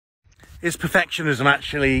Is perfectionism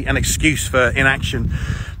actually an excuse for inaction?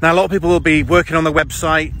 Now, a lot of people will be working on their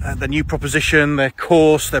website, their new proposition, their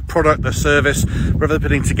course, their product, their service, whatever they're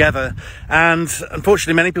putting together. And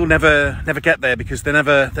unfortunately, many people never get there because they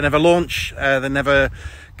never launch, they never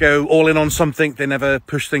go all in on something, they never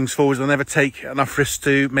push things forward, they never take enough risks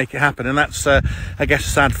to make it happen. And that's, I guess, a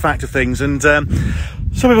sad fact of things. And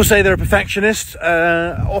some people say they're a perfectionist.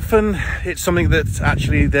 Often it's something that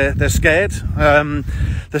actually they're scared.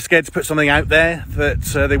 They're scared to put something out there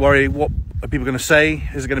that they worry what are people going to say,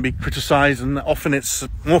 is it going to be criticised, and often it's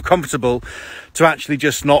more comfortable to actually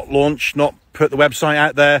just not launch, not put the website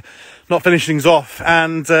out there, not finish things off.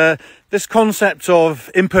 And this concept of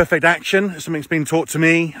imperfect action is something that's been taught to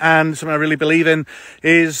me, and something I really believe in,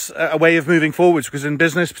 is a way of moving forwards, because in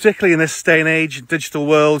business, particularly in this day and age, digital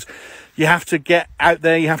world, you have to get out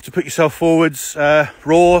there, you have to put yourself forwards,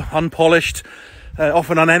 raw, unpolished,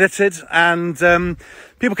 often unedited, and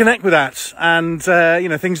people connect with that. And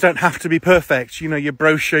things don't have to be perfect. Your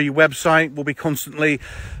brochure, your website will be constantly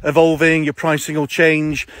evolving, your pricing will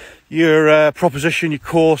change, your proposition, your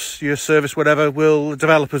course, your service, whatever, will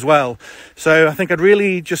develop as well. So I think I'd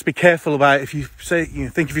really just be careful about, if you say,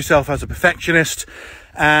 think of yourself as a perfectionist,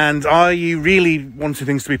 and are you really wanting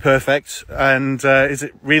things to be perfect? And is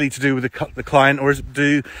it really to do with the client, or is it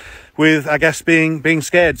to do with, I guess, being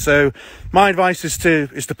scared? So my advice is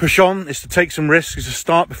to push on, is to take some risks, is to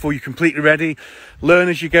start before you're completely ready, learn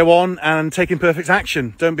as you go on, and take imperfect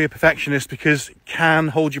action. Don't be a perfectionist, because it can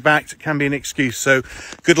hold you back, it can be an excuse. So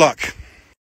good luck.